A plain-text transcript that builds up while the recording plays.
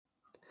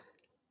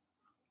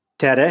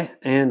Tere,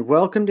 and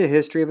welcome to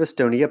History of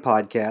Estonia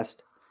podcast,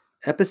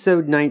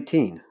 episode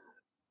 19,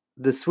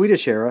 The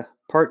Swedish Era,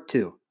 part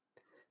 2.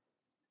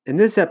 In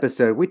this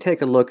episode, we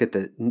take a look at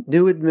the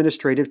new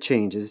administrative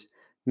changes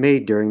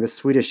made during the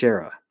Swedish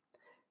era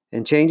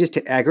and changes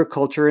to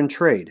agriculture and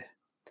trade.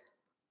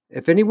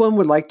 If anyone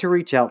would like to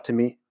reach out to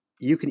me,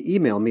 you can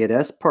email me at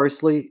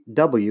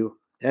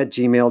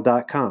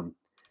sparsleyw@gmail.com,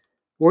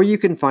 or you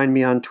can find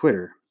me on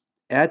Twitter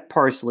at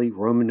parsley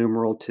Roman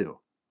numeral 2.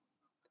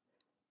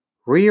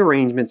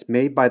 Rearrangements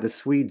made by the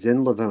Swedes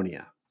in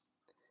Livonia.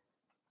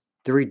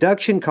 The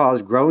reduction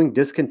caused growing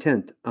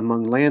discontent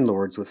among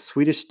landlords with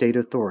Swedish state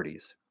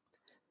authorities.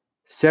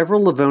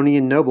 Several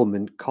Livonian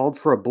noblemen called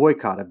for a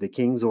boycott of the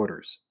king's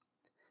orders.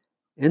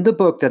 In the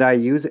book that I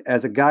use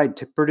as a guide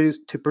to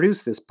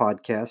produce this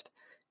podcast,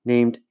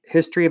 named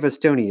History of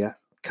Estonia,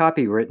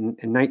 copywritten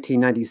in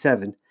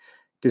 1997,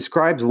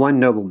 describes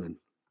one nobleman,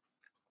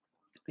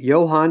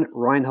 Johann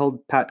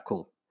Reinhold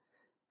Patkul,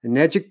 an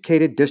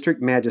educated district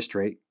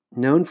magistrate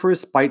known for his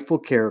spiteful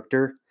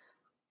character,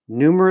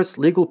 numerous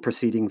legal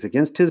proceedings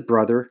against his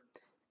brother,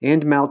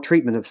 and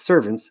maltreatment of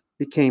servants,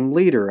 became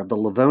leader of the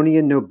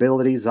Livonian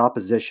nobility's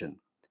opposition.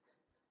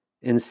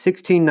 In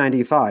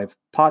 1695,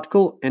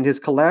 Patkul and his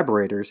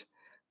collaborators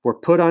were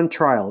put on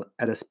trial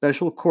at a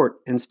special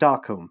court in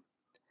Stockholm.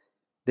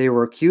 They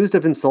were accused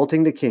of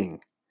insulting the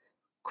king,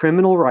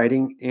 criminal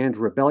writing, and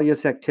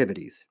rebellious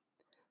activities.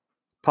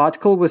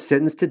 Patkul was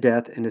sentenced to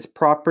death and his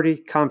property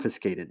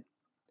confiscated.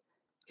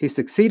 He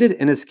succeeded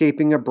in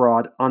escaping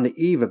abroad on the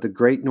eve of the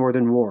Great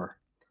Northern War,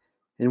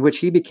 in which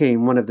he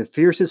became one of the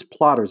fiercest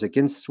plotters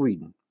against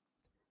Sweden.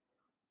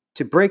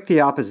 To break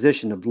the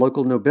opposition of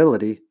local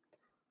nobility,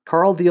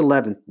 Karl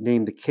XI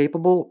named the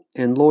capable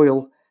and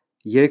loyal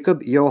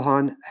Jakob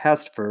Johan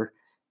Hastver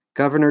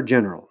Governor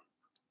General.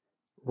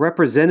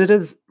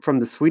 Representatives from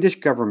the Swedish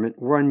government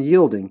were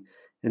unyielding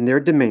in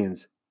their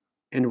demands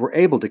and were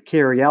able to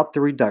carry out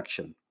the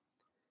reduction.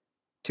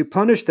 To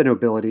punish the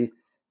nobility,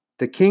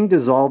 the king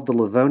dissolved the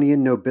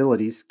Livonian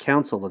nobility's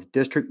council of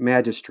district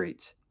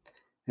magistrates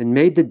and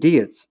made the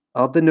diets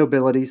of the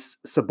nobility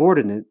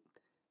subordinate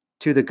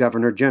to the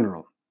governor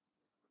general.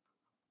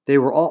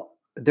 There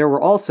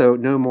were also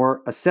no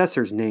more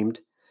assessors named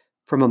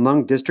from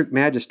among district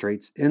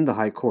magistrates in the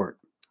high court.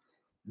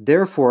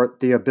 Therefore,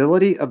 the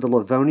ability of the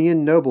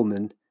Livonian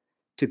noblemen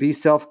to be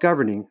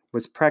self-governing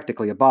was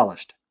practically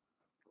abolished.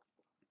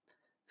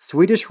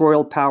 Swedish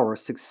royal power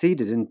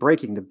succeeded in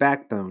breaking the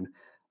backbone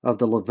of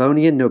the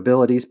Livonian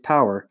nobility's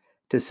power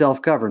to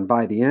self-govern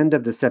by the end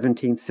of the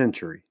 17th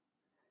century.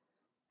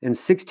 In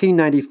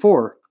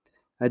 1694,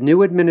 a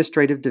new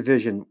administrative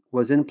division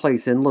was in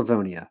place in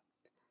Livonia.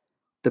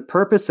 The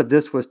purpose of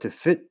this was to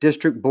fit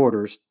district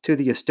borders to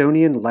the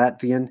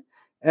Estonian-Latvian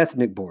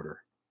ethnic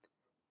border.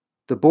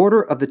 The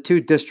border of the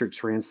two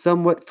districts ran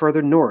somewhat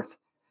further north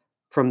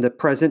from the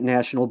present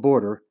national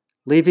border,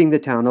 leaving the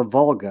town of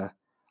Valga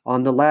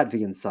on the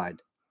Latvian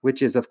side,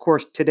 which is, of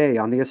course, today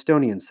on the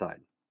Estonian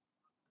side.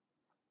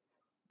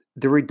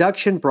 The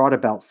reduction brought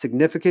about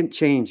significant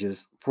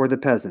changes for the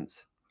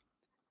peasants.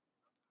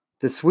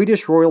 The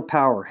Swedish royal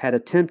power had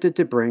attempted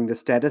to bring the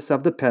status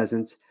of the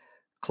peasants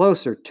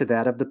closer to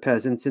that of the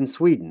peasants in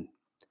Sweden.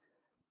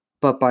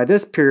 But by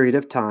this period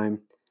of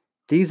time,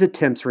 these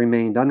attempts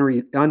remained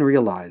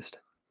unrealized.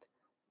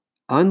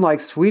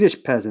 Unlike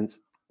Swedish peasants,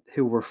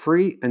 who were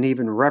free and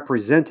even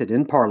represented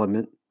in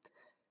parliament,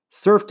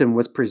 serfdom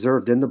was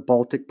preserved in the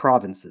Baltic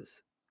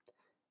provinces.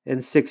 In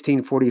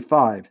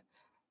 1645,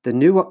 the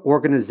new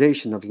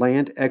organization of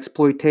land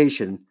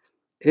exploitation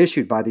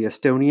issued by the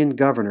Estonian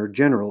Governor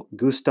General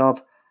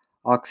Gustav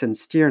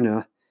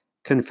Oxenstierna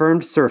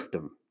confirmed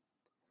serfdom,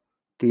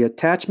 the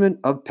attachment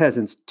of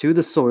peasants to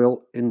the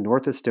soil in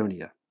North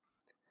Estonia.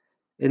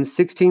 In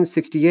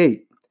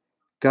 1668,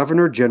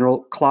 Governor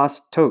General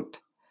Claes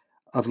Todt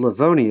of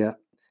Livonia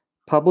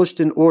published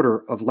an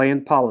order of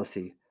land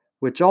policy,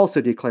 which also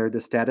declared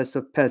the status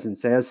of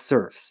peasants as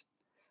serfs.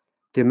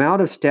 The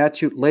amount of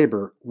statute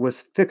labor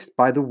was fixed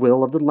by the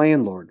will of the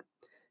landlord,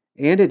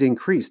 and it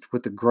increased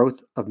with the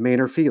growth of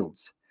manor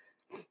fields.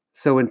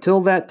 So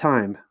until that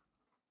time,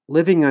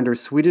 living under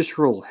Swedish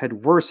rule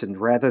had worsened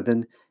rather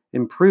than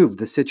improved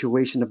the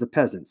situation of the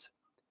peasants.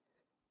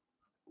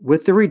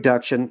 With the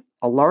reduction,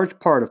 a large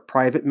part of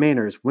private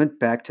manors went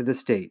back to the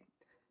state,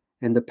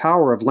 and the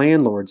power of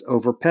landlords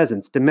over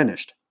peasants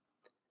diminished.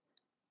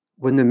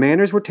 When the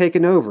manors were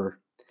taken over,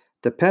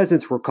 the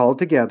peasants were called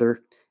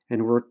together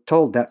and were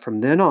told that from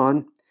then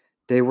on,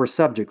 they were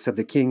subjects of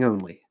the king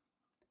only.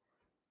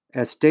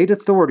 As state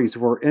authorities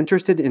were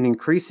interested in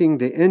increasing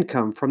the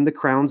income from the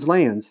crown's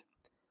lands,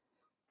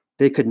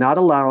 they could not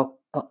allow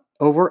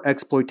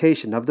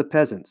over-exploitation of the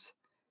peasants.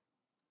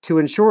 To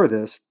ensure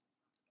this,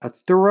 a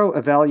thorough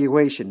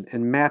evaluation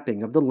and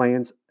mapping of the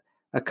lands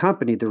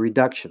accompanied the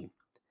reduction,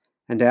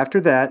 and after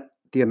that,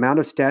 the amount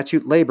of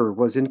statute labor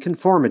was in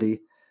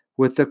conformity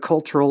with the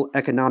cultural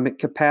economic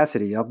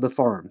capacity of the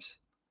farms.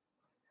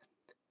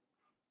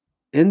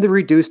 In the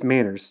reduced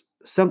manors,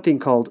 something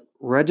called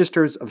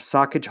registers of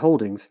socage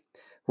holdings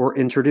were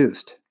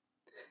introduced.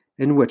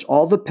 in which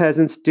all the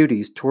peasants'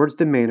 duties towards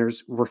the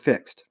manors were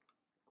fixed.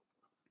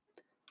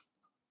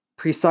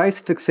 Precise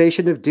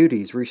fixation of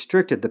duties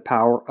restricted the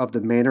power of the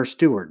manor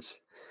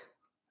stewards.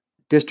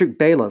 District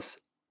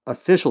bailiffs,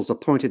 officials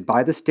appointed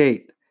by the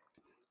state,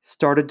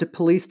 started to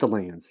police the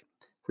lands,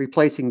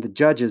 replacing the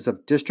judges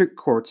of district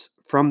courts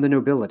from the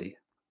nobility.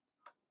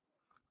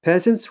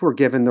 Peasants were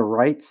given the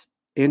rights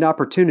and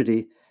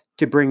opportunity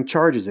to bring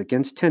charges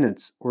against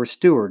tenants or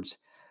stewards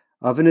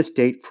of an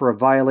estate for a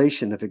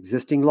violation of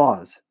existing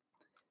laws,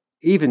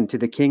 even to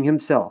the king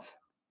himself.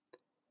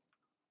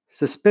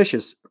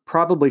 Suspicious,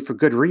 probably for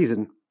good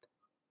reason,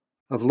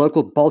 of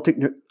local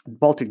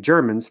Baltic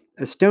Germans,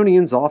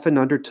 Estonians often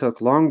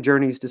undertook long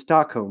journeys to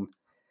Stockholm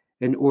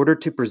in order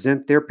to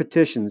present their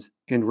petitions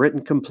and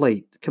written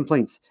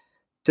complaints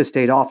to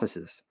state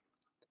offices.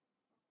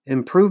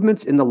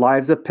 Improvements in the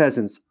lives of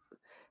peasants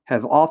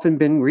have often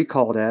been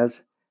recalled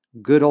as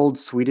good old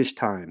Swedish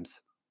times.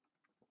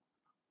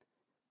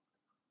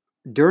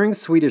 During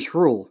Swedish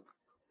rule,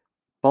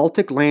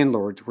 Baltic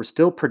landlords were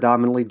still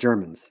predominantly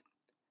Germans.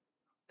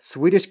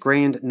 Swedish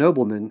grand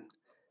noblemen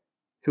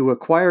who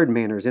acquired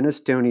manors in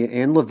Estonia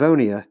and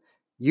Livonia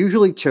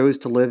usually chose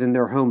to live in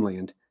their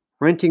homeland,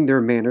 renting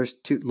their manors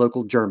to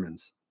local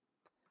Germans.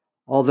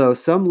 Although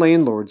some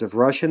landlords of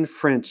Russian,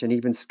 French, and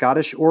even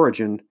Scottish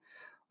origin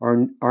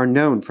are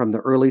known from the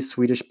early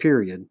Swedish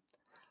period,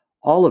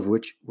 all of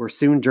which were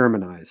soon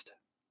Germanized.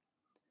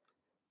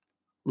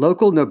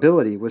 Local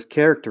nobility was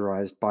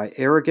characterized by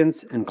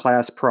arrogance and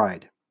class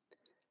pride.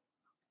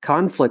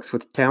 Conflicts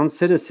with town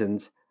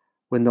citizens,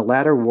 when the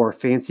latter wore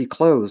fancy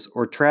clothes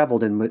or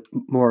traveled in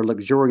more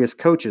luxurious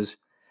coaches,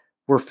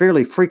 were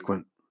fairly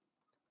frequent.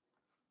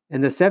 In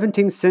the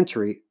 17th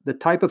century, the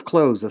type of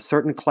clothes a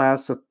certain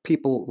class of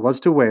people was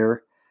to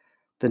wear,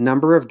 the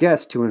number of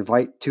guests to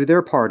invite to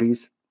their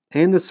parties,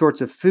 and the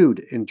sorts of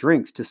food and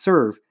drinks to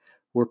serve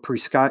were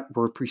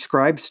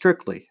prescribed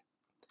strictly.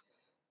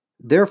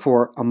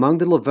 Therefore, among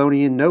the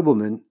Livonian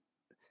noblemen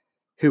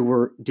who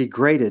were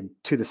degraded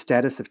to the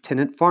status of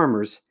tenant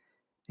farmers,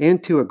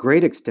 and to a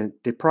great extent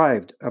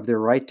deprived of their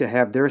right to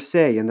have their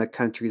say in the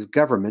country's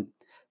government,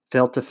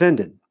 felt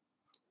offended.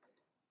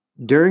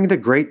 During the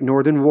Great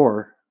Northern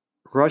War,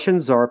 Russian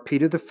Tsar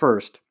Peter I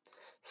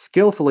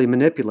skillfully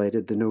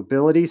manipulated the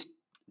nobility's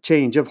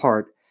change of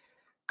heart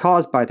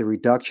caused by the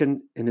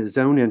reduction in his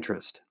own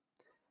interest,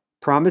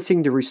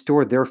 promising to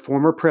restore their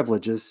former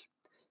privileges.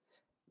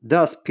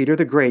 Thus, Peter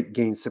the Great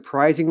gained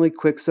surprisingly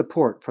quick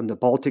support from the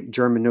Baltic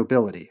German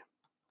nobility.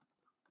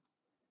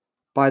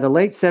 By the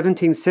late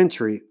 17th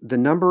century, the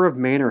number of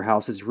manor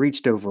houses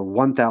reached over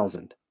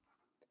 1,000.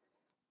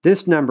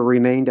 This number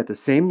remained at the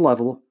same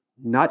level,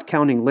 not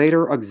counting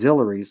later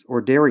auxiliaries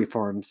or dairy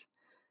farms,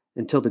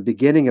 until the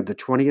beginning of the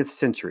 20th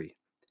century.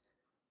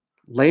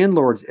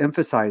 Landlords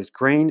emphasized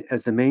grain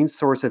as the main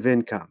source of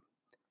income,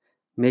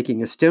 making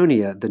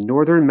Estonia the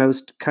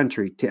northernmost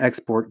country to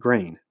export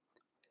grain.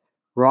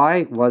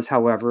 Rye was,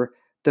 however,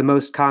 the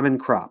most common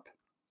crop.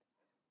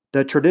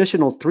 The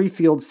traditional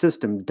three-field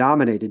system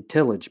dominated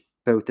tillage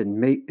both in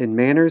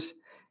manors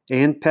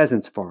and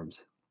peasants'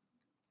 farms.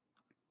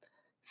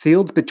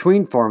 Fields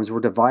between farms were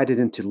divided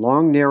into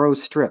long, narrow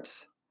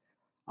strips.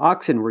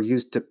 Oxen were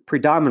used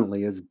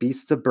predominantly as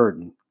beasts of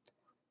burden.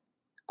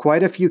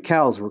 Quite a few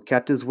cows were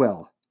kept as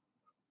well.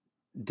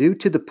 Due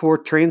to the poor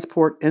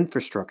transport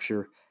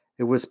infrastructure,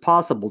 it was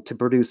possible to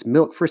produce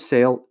milk for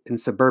sale in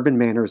suburban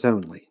manors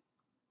only.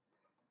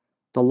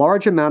 The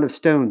large amount of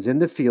stones in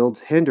the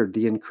fields hindered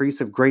the increase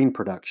of grain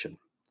production.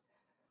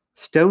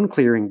 Stone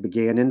clearing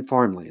began in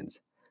farmlands,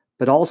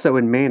 but also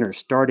in manors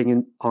starting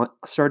in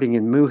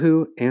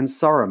Muhu and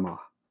Saaremaa.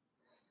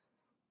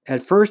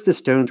 At first, the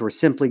stones were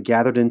simply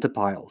gathered into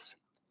piles.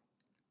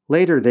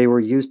 Later, they were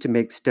used to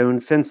make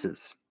stone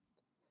fences.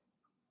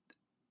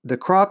 The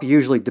crop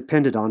usually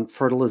depended on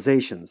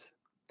fertilizations.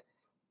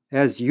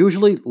 As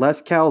usually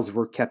less cows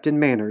were kept in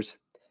manors,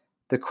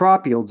 the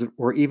crop yields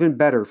were even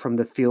better from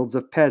the fields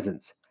of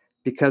peasants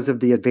because of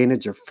the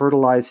advantage of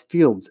fertilized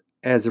fields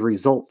as a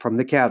result from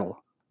the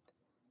cattle.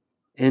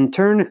 In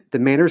turn, the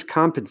manors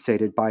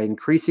compensated by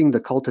increasing the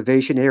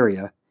cultivation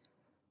area,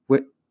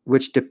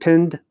 which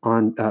depend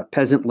on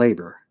peasant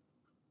labor.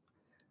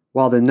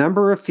 While the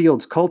number of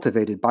fields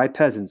cultivated by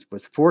peasants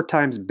was 4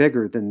 times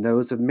bigger than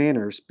those of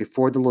manors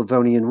before the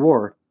Livonian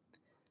War,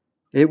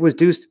 it was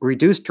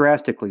reduced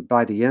drastically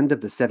by the end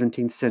of the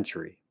 17th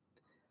century.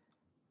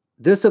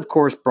 This, of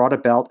course, brought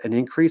about an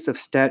increase of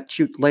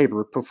statute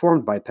labor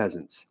performed by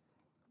peasants.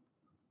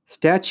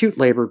 Statute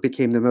labor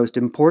became the most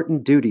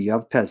important duty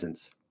of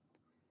peasants.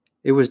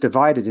 It was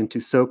divided into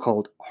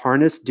so-called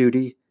harness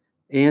duty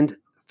and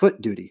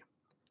foot duty.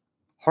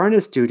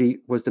 Harness duty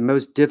was the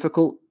most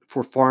difficult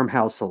for farm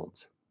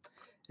households.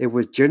 It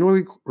was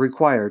generally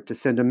required to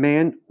send a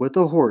man with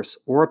a horse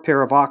or a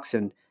pair of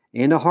oxen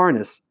and a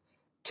harness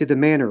to the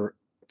manor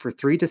for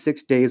 3 to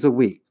 6 days a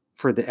week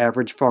for the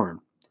average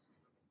farm.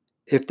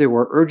 If there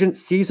were urgent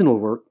seasonal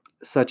work,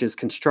 such as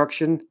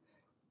construction,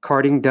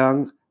 carting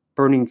dung,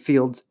 burning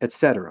fields,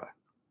 etc.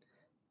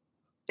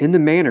 In the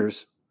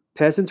manors,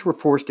 peasants were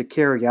forced to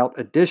carry out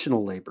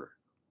additional labor.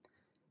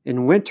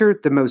 In winter,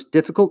 the most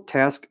difficult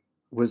task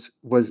was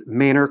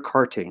manure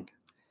carting.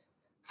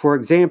 For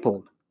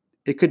example,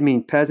 it could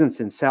mean peasants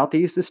in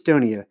southeast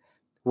Estonia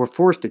were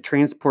forced to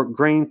transport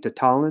grain to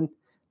Tallinn,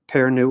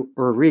 Pärnu,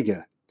 or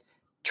Riga,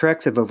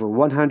 treks of over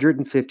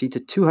 150 to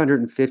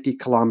 250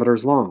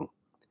 kilometers long.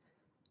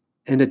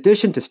 In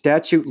addition to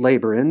statute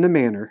labor in the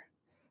manor,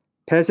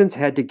 peasants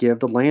had to give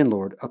the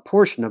landlord a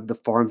portion of the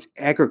farm's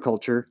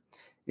agriculture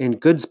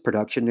and goods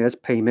production as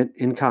payment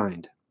in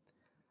kind.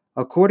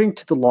 According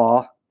to the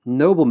law,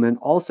 noblemen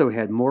also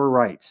had more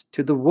rights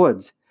to the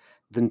woods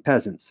than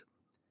peasants.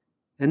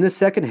 In the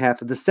second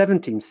half of the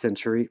 17th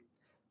century,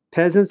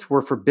 peasants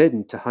were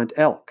forbidden to hunt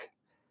elk,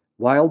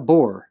 wild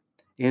boar,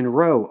 and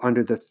roe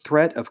under the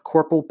threat of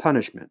corporal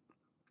punishment.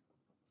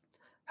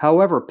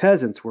 However,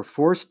 peasants were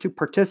forced to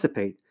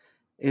participate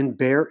in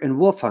bear and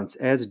wolf hunts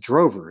as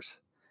drovers,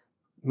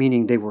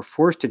 meaning they were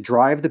forced to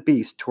drive the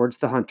beast towards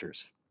the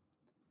hunters.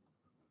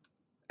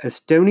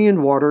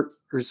 Estonian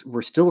waters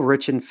were still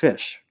rich in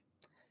fish.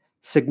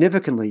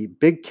 Significantly,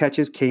 big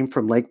catches came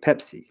from Lake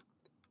Peipsi.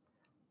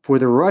 For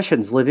the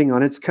Russians living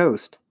on its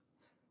coast,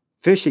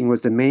 fishing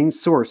was the main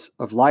source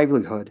of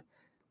livelihood,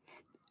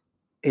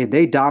 and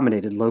they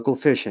dominated local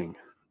fishing.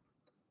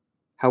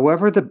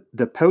 However,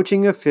 the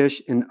poaching of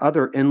fish in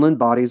other inland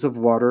bodies of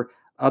water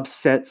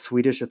upset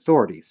Swedish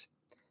authorities.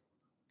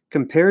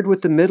 Compared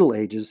with the Middle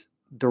Ages,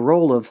 the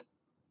role of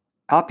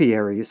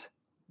apiaries,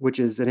 which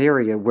is an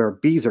area where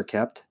bees are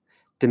kept,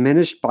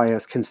 diminished by a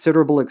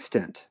considerable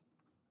extent.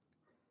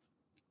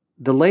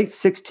 The late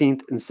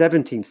 16th and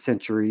 17th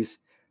centuries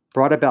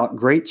brought about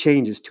great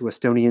changes to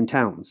Estonian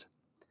towns.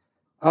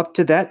 Up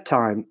to that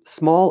time,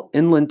 small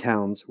inland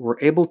towns were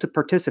able to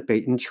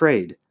participate in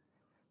trade,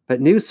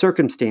 but new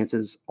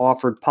circumstances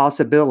offered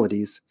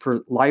possibilities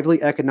for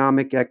lively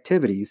economic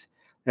activities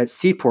at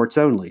seaports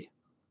only.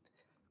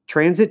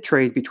 Transit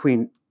trade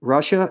between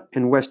Russia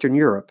and Western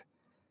Europe,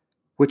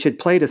 which had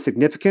played a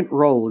significant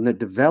role in the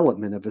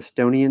development of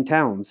Estonian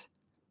towns,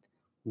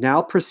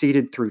 now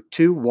proceeded through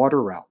two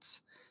water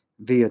routes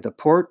via the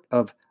port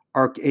of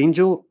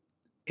Archangel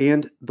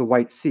and the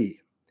White Sea,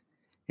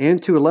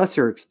 and to a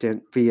lesser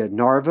extent via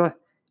Narva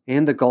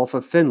and the Gulf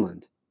of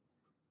Finland,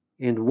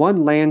 and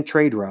one land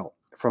trade route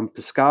from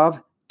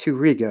Pskov to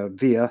Riga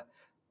via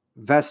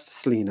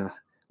Vestslina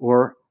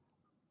or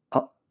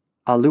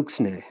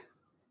Alūksne.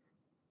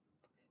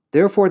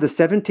 Therefore, the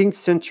 17th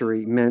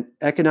century meant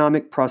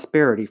economic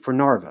prosperity for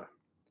Narva.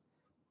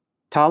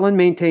 Tallinn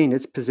maintained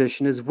its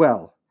position as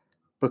well,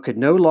 but could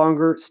no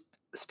longer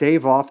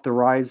stave off the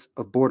rise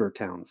of border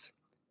towns.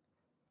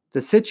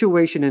 The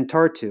situation in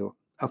Tartu,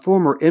 a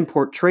former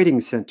import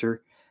trading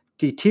center,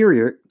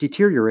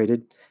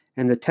 deteriorated,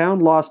 and the town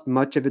lost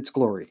much of its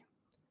glory.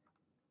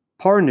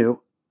 Pärnu,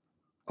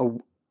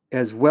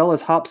 as well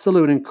as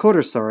Haapsalu and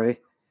Kuressaare,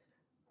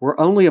 were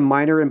only of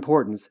minor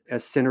importance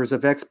as centers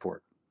of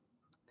export.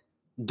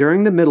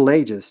 During the Middle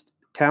Ages,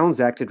 towns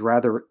acted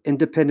rather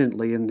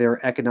independently in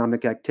their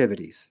economic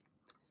activities.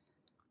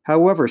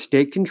 However,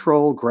 state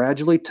control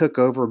gradually took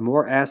over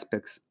more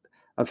aspects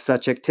of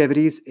such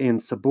activities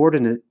and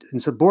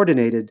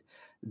subordinated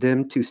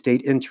them to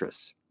state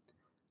interests.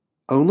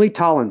 Only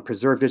Tallinn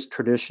preserved its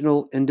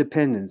traditional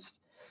independence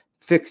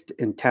fixed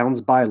in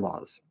town's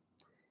bylaws,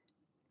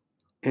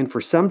 and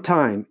for some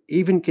time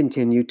even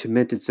continued to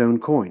mint its own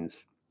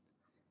coins.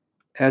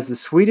 As the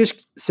Swedish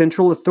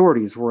central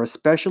authorities were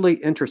especially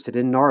interested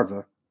in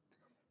Narva,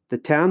 the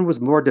town was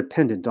more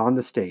dependent on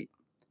the state.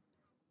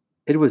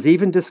 It was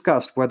even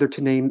discussed whether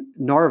to name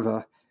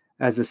Narva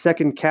as the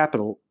second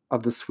capital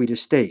of the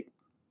Swedish state.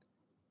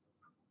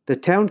 The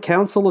town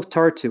council of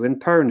Tartu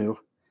and Pärnu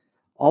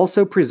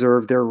also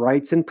preserved their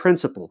rights in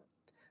principle,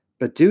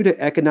 but due to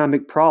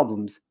economic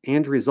problems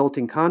and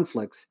resulting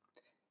conflicts,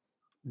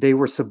 they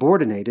were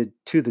subordinated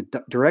to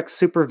the direct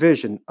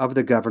supervision of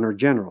the Governor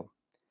General.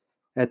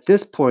 At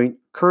this point,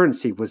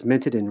 currency was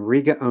minted in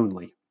Riga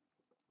only.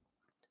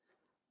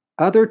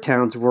 Other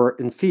towns were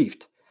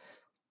enfeoffed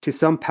to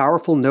some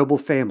powerful noble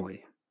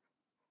family,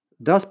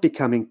 thus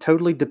becoming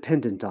totally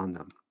dependent on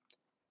them.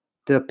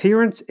 The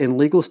appearance and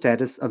legal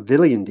status of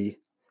Viljandi,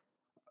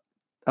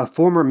 a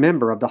former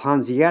member of the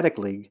Hanseatic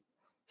League,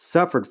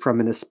 suffered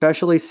from an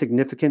especially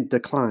significant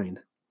decline.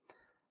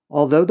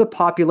 Although the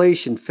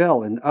population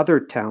fell in other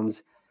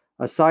towns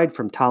aside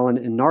from Tallinn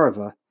and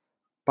Narva,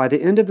 by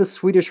the end of the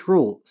Swedish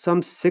rule,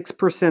 some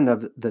 6%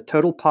 of the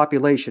total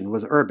population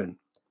was urban,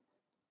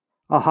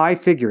 a high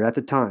figure at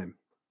the time.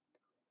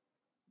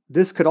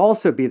 This could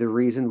also be the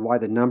reason why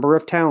the number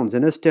of towns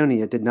in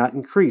Estonia did not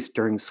increase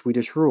during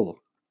Swedish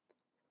rule.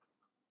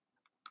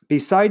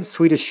 Besides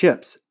Swedish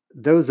ships,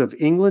 those of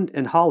England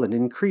and Holland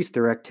increased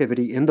their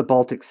activity in the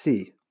Baltic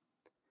Sea.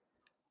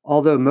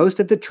 Although most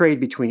of the trade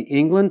between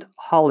England,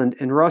 Holland,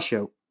 and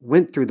Russia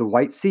went through the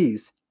White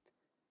Seas,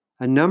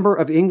 a number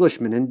of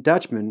Englishmen and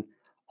Dutchmen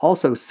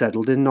also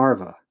settled in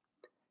Narva.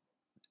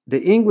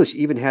 The English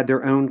even had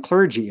their own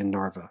clergy in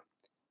Narva.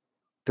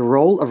 The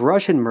role of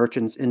Russian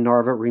merchants in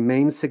Narva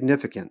remains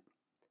significant.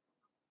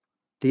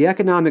 The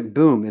economic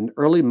boom in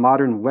early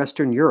modern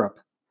Western Europe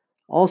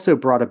also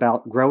brought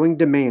about growing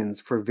demands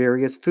for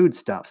various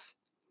foodstuffs,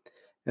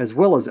 as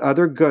well as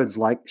other goods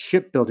like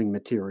shipbuilding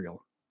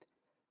material.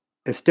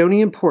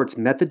 Estonian ports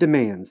met the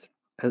demands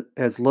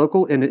as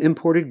local and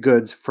imported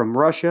goods from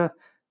Russia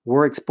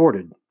were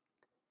exported.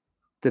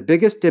 The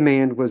biggest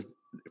demand was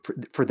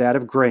for that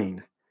of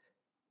grain,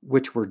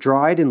 which were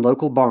dried in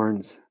local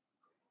barns.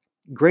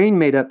 Grain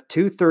made up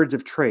two-thirds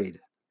of trade,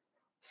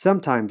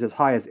 sometimes as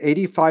high as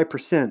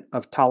 85%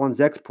 of Tallinn's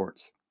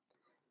exports.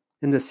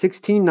 In the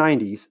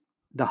 1690s,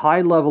 the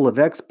high level of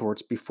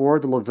exports before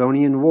the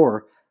Livonian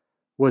War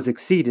was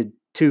exceeded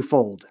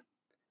twofold.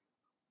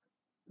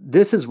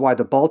 This is why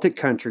the Baltic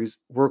countries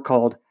were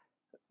called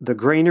the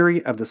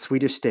granary of the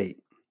Swedish state.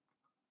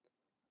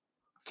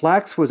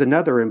 Flax was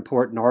another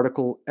important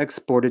article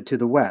exported to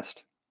the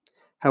West.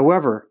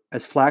 However,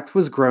 as flax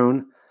was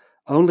grown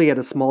only at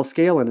a small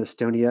scale in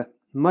Estonia,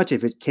 much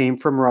of it came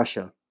from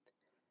Russia.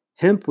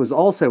 Hemp was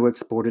also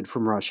exported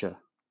from Russia.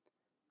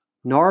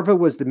 Narva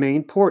was the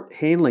main port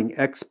handling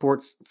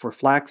exports for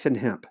flax and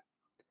hemp.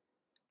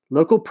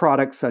 Local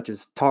products such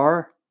as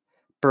tar,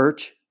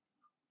 birch,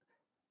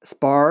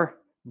 spar,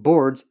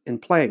 boards,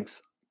 and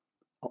planks,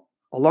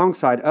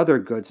 alongside other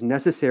goods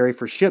necessary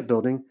for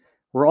shipbuilding,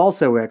 were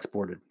also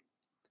exported.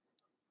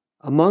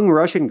 Among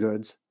Russian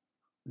goods,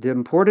 the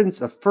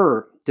importance of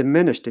fur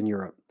diminished in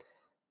Europe,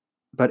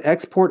 but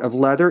export of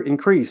leather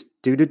increased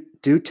due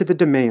to the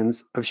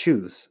demands of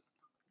shoes.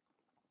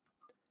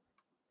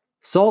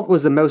 Salt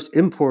was the most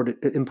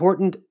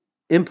important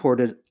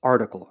imported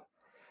article.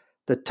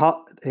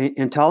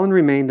 And Tallinn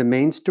remained the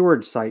main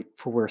storage site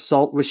for where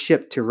salt was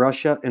shipped to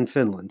Russia and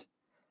Finland.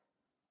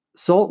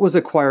 Salt was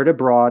acquired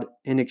abroad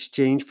in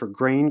exchange for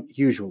grain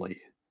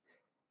usually.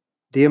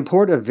 The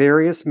import of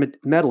various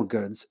metal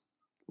goods,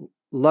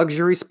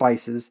 luxury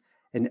spices,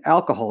 and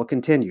alcohol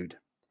continued.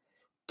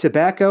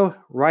 Tobacco,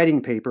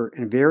 writing paper,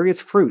 and various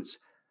fruits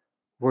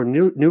were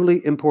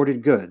newly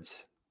imported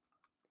goods.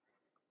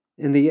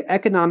 In the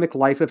economic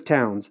life of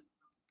towns,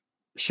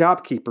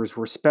 shopkeepers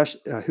were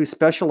who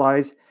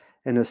specialized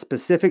in a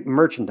specific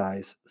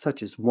merchandise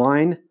such as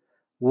wine,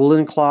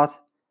 woolen cloth,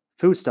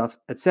 foodstuff,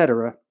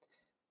 etc.,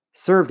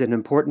 served an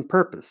important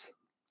purpose.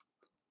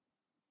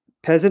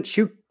 Peasant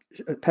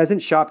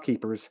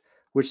shopkeepers,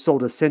 which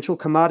sold essential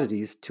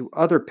commodities to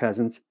other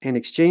peasants and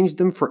exchanged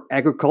them for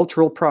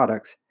agricultural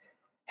products,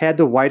 had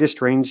the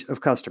widest range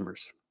of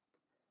customers.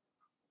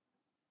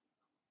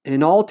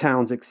 In all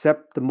towns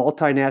except the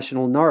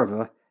multinational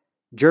Narva,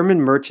 German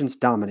merchants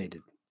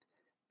dominated.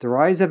 The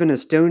rise of an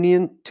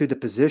Estonian to the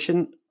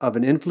position of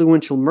an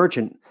influential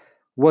merchant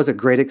was a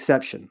great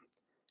exception.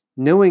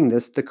 Knowing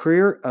this, the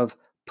career of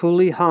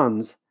Puli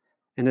Hans,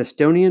 an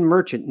Estonian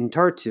merchant in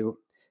Tartu,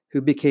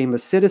 who became a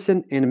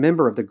citizen and a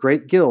member of the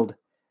Great Guild,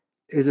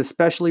 is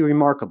especially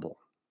remarkable.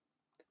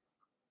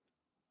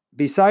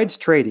 Besides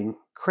trading,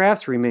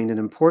 crafts remained an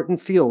important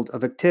field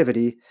of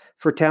activity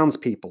for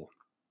townspeople.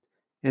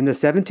 In the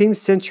 17th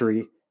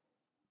century,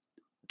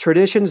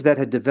 traditions that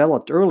had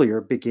developed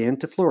earlier began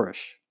to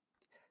flourish.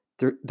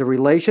 The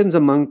relations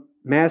among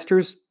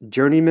masters,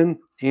 journeymen,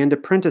 and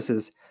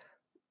apprentices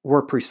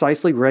were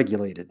precisely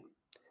regulated.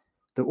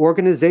 The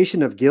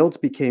organization of guilds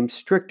became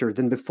stricter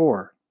than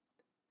before.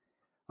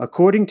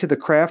 According to the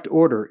craft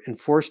order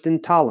enforced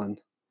in Tallinn,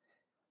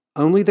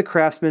 only the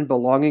craftsmen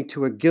belonging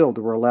to a guild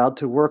were allowed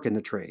to work in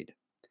the trade.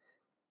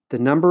 The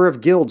number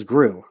of guilds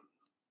grew,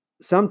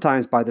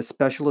 sometimes by the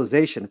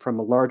specialization from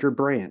a larger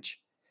branch.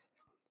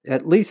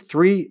 At least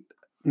 3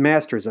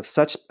 masters of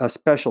such a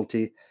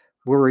specialty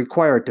were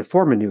required to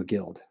form a new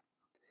guild.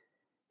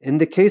 In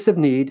the case of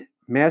need,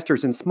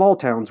 masters in small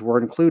towns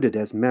were included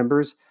as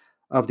members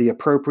of the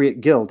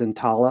appropriate guild in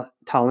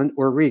Tallinn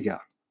or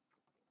Riga.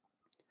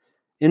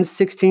 In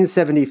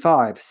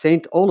 1675,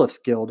 St. Olaf's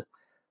Guild,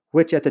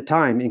 which at the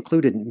time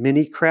included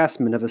many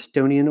craftsmen of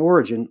Estonian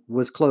origin,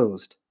 was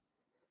closed.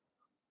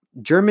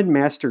 German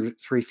masters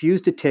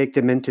refused to take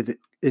them into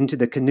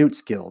the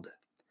Knuts Guild,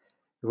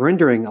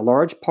 rendering a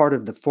large part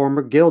of the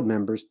former guild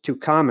members to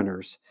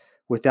commoners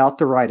without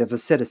the right of a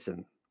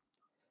citizen.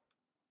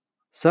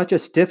 Such a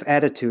stiff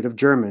attitude of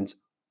Germans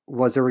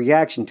was a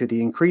reaction to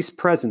the increased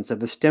presence of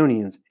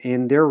Estonians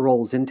and their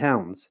roles in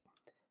towns.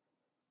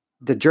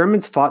 The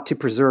Germans fought to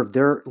preserve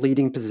their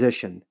leading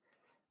position,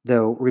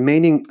 though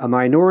remaining a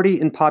minority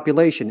in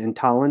population in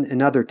Tallinn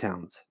and other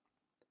towns.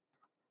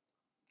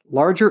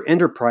 Larger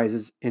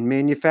enterprises and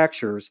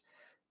manufacturers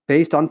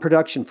based on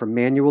production from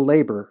manual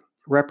labor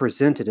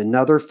represented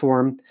another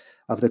form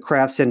of the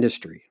crafts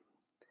industry.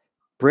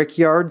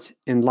 Brickyards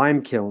and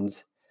lime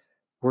kilns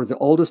were the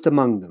oldest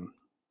among them.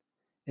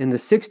 In the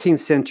 16th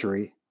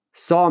century,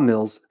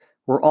 sawmills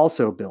were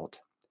also built.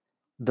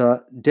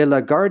 The De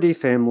la Gardie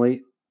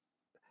family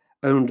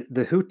owned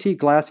the Huti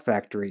glass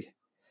factory,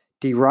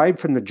 derived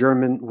from the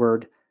German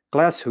word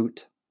Glashut,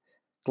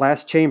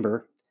 glass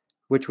chamber,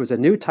 which was a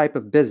new type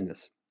of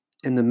business.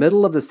 In the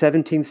middle of the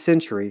 17th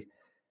century,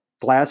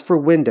 glass for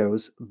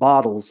windows,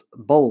 bottles,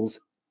 bowls,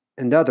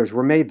 and others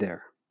were made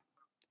there.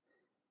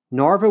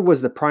 Narva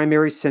was the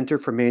primary center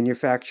for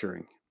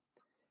manufacturing.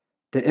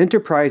 The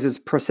enterprises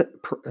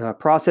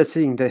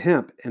processing the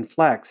hemp and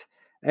flax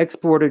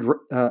exported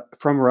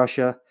from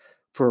Russia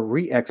for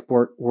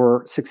re-export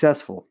were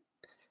successful.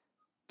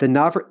 The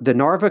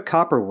Narva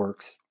Copper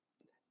Works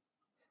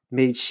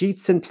made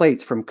sheets and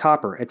plates from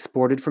copper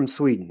exported from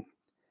Sweden.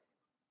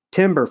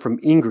 Timber from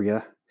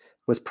Ingria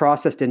was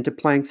processed into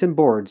planks and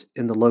boards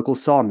in the local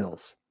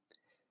sawmills.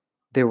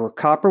 There were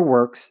copper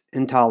works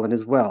in Tallinn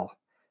as well,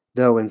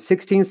 though in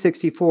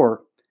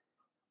 1664,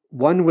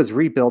 one was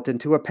rebuilt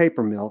into a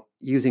paper mill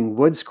using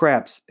wood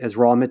scraps as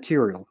raw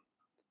material.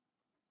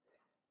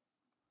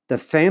 The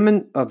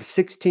famine of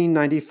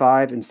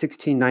 1695 and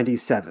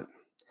 1697,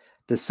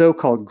 the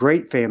so-called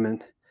Great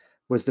Famine,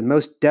 was the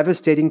most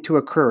devastating to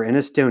occur in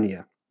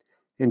Estonia,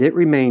 and it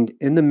remained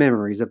in the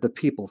memories of the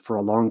people for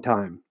a long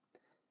time.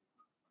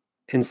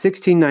 In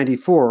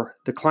 1694,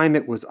 the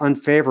climate was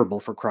unfavorable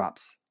for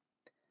crops.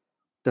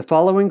 The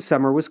following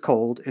summer was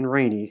cold and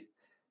rainy,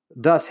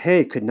 thus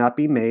hay could not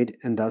be made,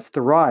 and thus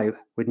the rye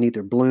would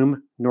neither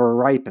bloom nor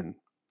ripen.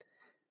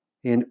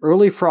 An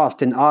early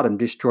frost in autumn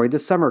destroyed the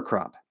summer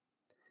crop.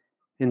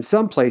 In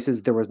some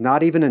places, there was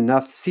not even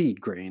enough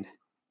seed grain.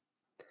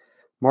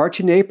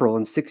 March and April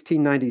in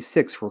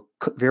 1696 were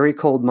very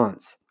cold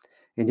months,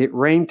 and it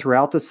rained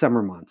throughout the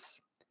summer months.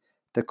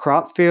 The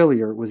crop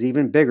failure was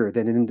even bigger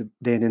than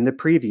in the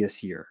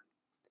previous year.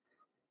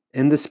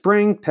 In the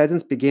spring,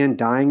 peasants began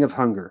dying of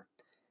hunger,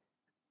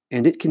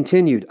 and it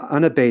continued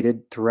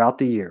unabated throughout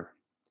the year.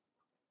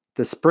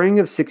 The spring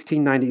of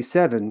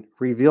 1697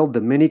 revealed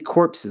the many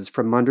corpses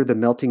from under the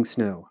melting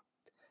snow.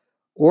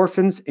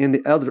 Orphans and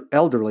the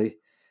elderly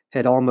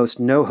had almost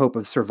no hope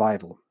of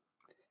survival.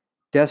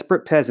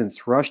 Desperate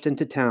peasants rushed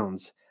into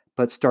towns,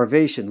 but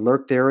starvation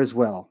lurked there as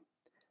well.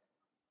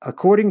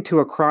 According to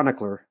a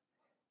chronicler,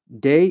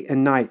 day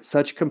and night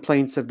such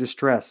complaints of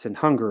distress and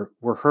hunger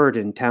were heard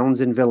in towns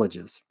and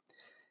villages,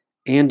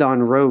 and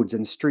on roads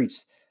and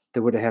streets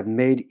that would have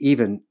made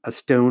even a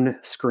stone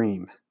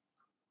scream.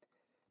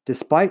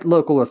 Despite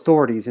local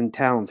authorities in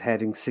towns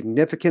having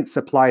significant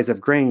supplies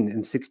of grain in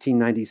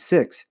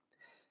 1696,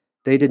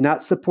 they did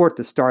not support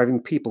the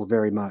starving people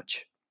very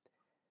much.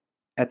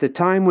 At the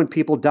time when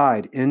people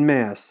died en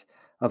masse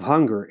of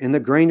hunger in the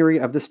granary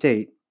of the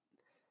state,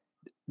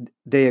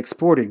 they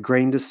exported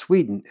grain to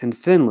Sweden and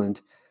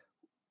Finland,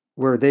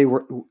 where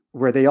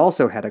they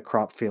also had a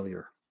crop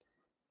failure.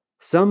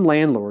 Some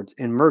landlords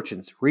and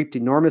merchants reaped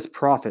enormous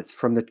profits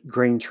from the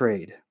grain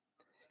trade.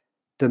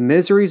 The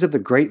miseries of the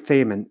Great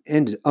Famine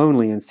ended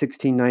only in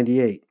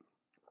 1698.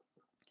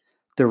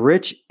 The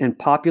rich and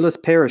populous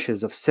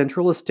parishes of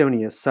central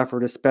Estonia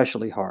suffered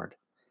especially hard.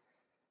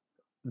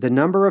 The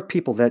number of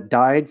people that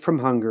died from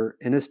hunger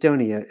in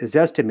Estonia is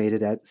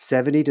estimated at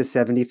 70 to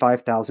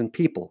 75,000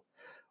 people,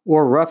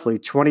 or roughly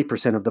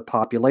 20% of the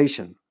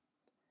population.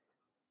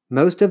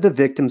 Most of the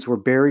victims were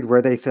buried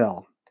where they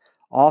fell,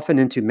 often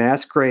into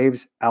mass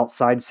graves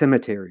outside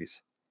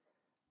cemeteries.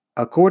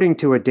 According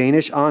to a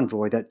Danish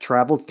envoy that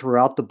traveled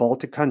throughout the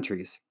Baltic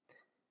countries,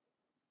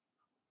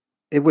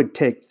 it would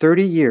take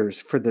 30 years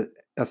for the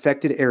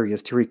affected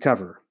areas to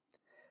recover.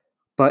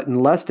 But in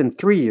less than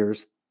 3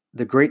 years,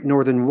 the Great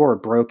Northern War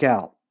broke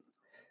out,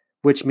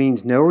 which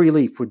means no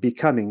relief would be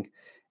coming,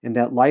 and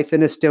that life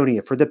in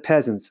Estonia for the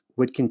peasants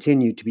would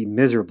continue to be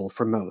miserable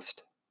for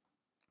most.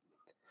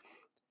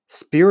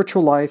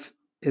 Spiritual life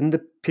in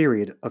the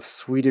period of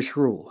Swedish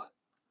rule.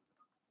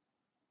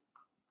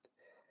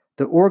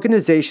 The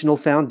organizational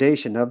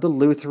foundation of the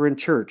Lutheran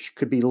Church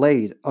could be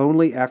laid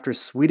only after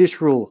Swedish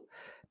rule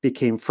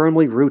became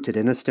firmly rooted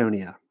in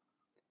Estonia.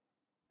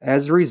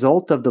 As a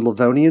result of the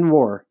Livonian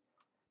War,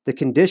 the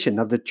condition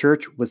of the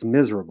church was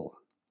miserable.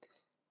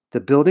 The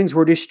buildings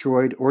were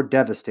destroyed or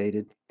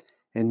devastated,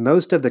 and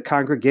most of the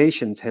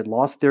congregations had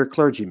lost their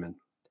clergymen.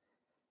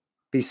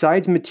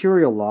 Besides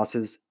material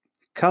losses,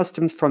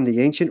 customs from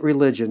the ancient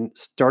religion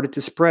started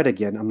to spread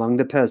again among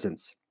the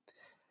peasants.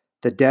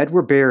 The dead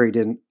were buried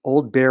in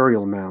old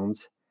burial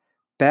mounds,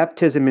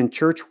 baptism and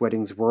church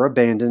weddings were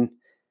abandoned,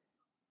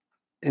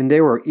 and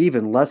there were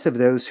even less of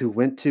those who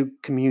went to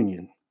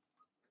communion.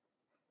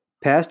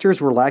 Pastors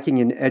were lacking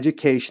in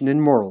education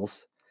and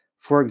morals.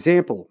 For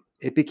example,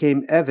 it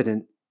became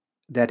evident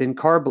that in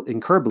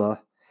Kerbla,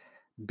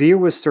 beer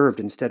was served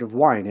instead of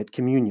wine at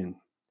communion.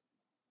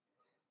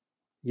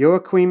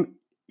 Joachim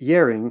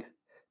Jering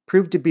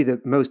proved to be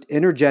the most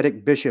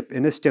energetic bishop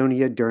in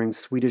Estonia during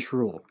Swedish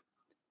rule.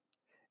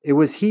 It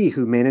was he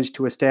who managed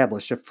to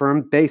establish a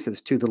firm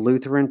basis to the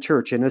Lutheran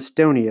Church in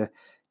Estonia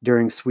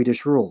during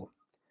Swedish rule.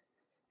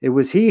 It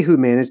was he who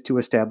managed to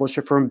establish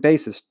a firm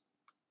basis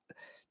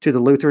to the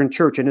Lutheran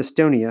Church in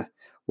Estonia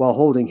while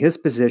holding his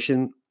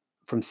position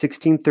from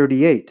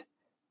 1638 to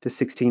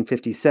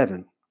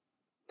 1657.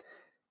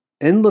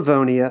 In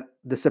Livonia,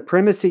 the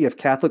supremacy of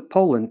Catholic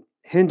Poland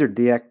hindered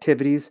the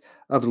activities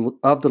of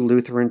the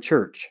Lutheran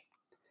Church.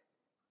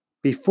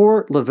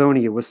 Before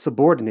Livonia was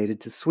subordinated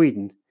to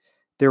Sweden,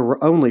 there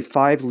were only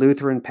 5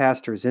 Lutheran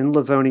pastors in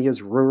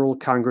Livonia's rural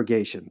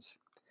congregations.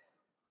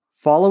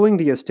 Following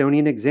the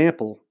Estonian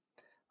example,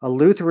 a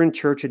Lutheran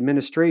church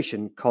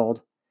administration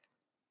called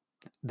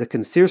the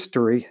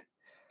consistory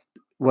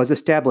was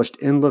established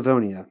in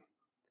Livonia.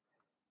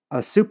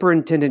 A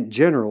superintendent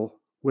general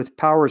with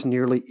powers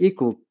nearly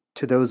equal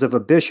to those of a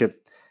bishop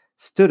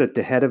stood at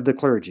the head of the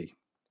clergy.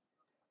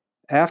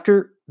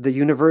 After the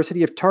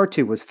University of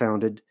Tartu was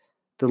founded,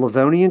 the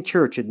Livonian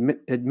Church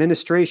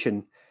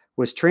administration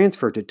was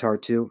transferred to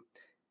Tartu,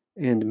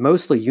 and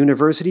mostly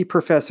university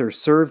professors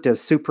served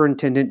as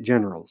superintendent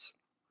generals.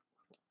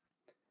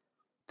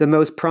 The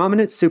most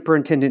prominent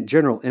superintendent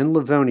general in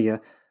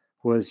Livonia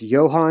was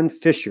Johann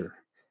Fischer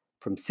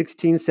from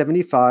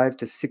 1675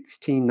 to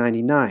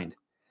 1699,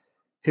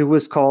 who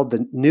was called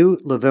the New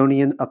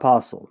Livonian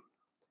Apostle.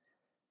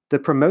 The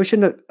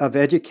promotion of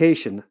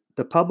education,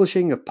 the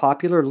publishing of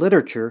popular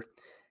literature,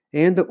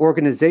 and the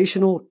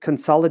organizational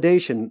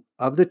consolidation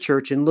of the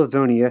church in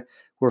Livonia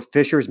were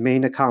Fischer's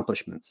main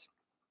accomplishments.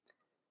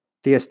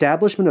 The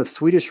establishment of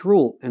Swedish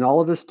rule in all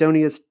of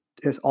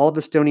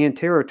Estonian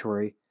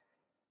territory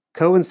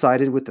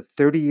coincided with the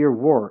 30-Year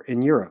War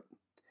in Europe,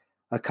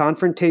 a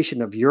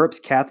confrontation of Europe's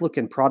Catholic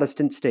and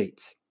Protestant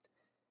states.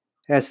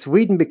 As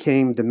Sweden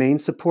became the main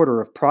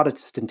supporter of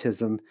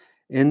Protestantism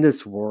in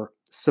this war,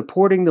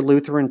 supporting the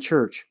Lutheran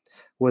Church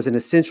was an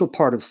essential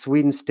part of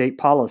Sweden's state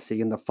policy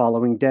in the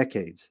following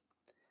decades.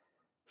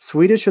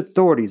 Swedish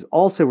authorities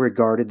also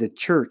regarded the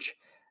Church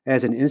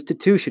as an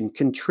institution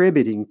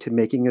contributing to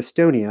making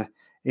Estonia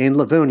and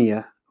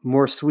Livonia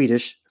more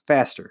Swedish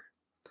faster.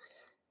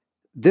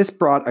 This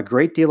brought a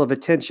great deal of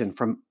attention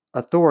from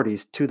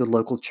authorities to the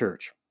local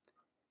church.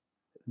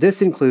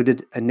 This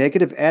included a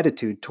negative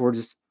attitude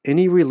towards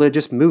any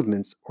religious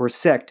movements or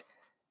sect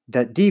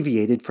that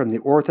deviated from the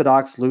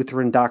Orthodox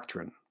Lutheran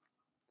doctrine.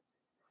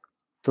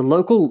 The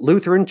local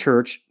Lutheran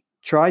Church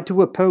tried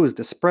to oppose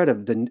the spread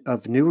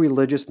of new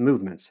religious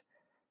movements,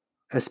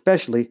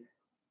 especially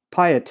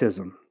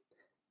Pietism,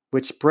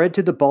 which spread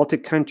to the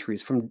Baltic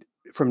countries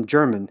from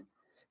German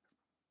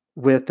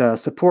with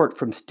support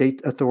from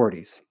state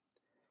authorities.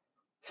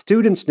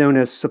 Students known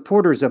as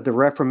supporters of the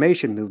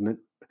Reformation movement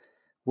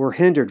were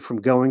hindered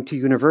from going to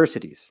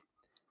universities.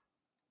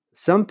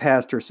 Some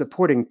pastors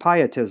supporting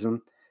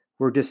Pietism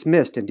were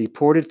dismissed and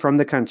deported from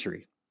the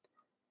country.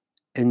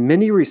 In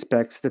many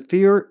respects, the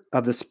fear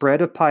of the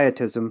spread of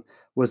Pietism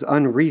was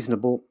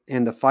unreasonable,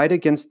 and the fight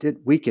against it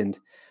weakened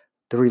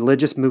the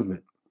religious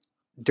movement.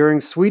 During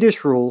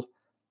Swedish rule,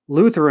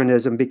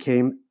 Lutheranism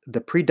became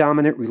the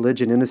predominant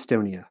religion in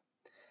Estonia.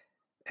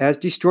 As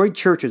destroyed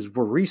churches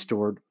were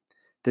restored,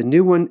 the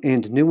new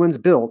ones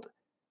built,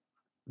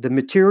 the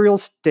material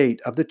state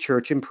of the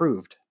church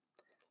improved.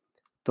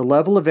 The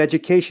level of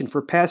education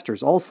for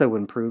pastors also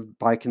improved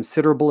by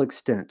considerable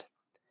extent.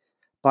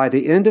 By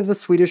the end of the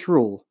Swedish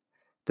rule,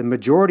 the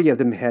majority of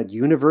them had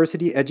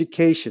university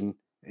education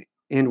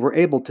and were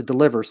able to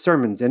deliver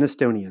sermons in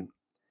Estonian.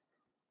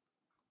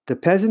 The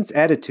peasants'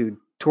 attitude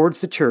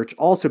towards the church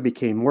also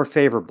became more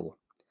favorable.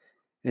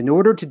 In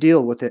order to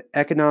deal with the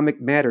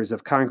economic matters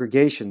of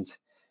congregations,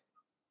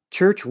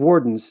 church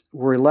wardens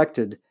were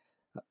elected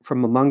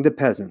from among the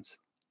peasants,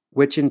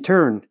 which in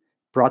turn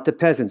brought the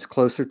peasants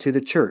closer to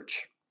the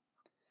church.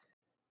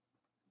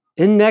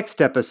 In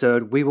next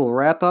episode, we will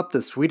wrap up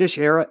the Swedish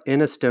era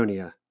in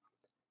Estonia.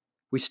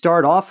 We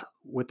start off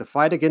with the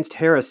fight against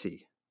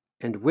heresy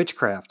and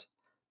witchcraft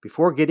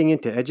before getting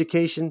into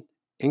education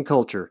and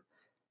culture.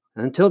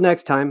 Until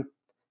next time,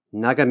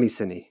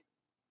 Nagamiseni.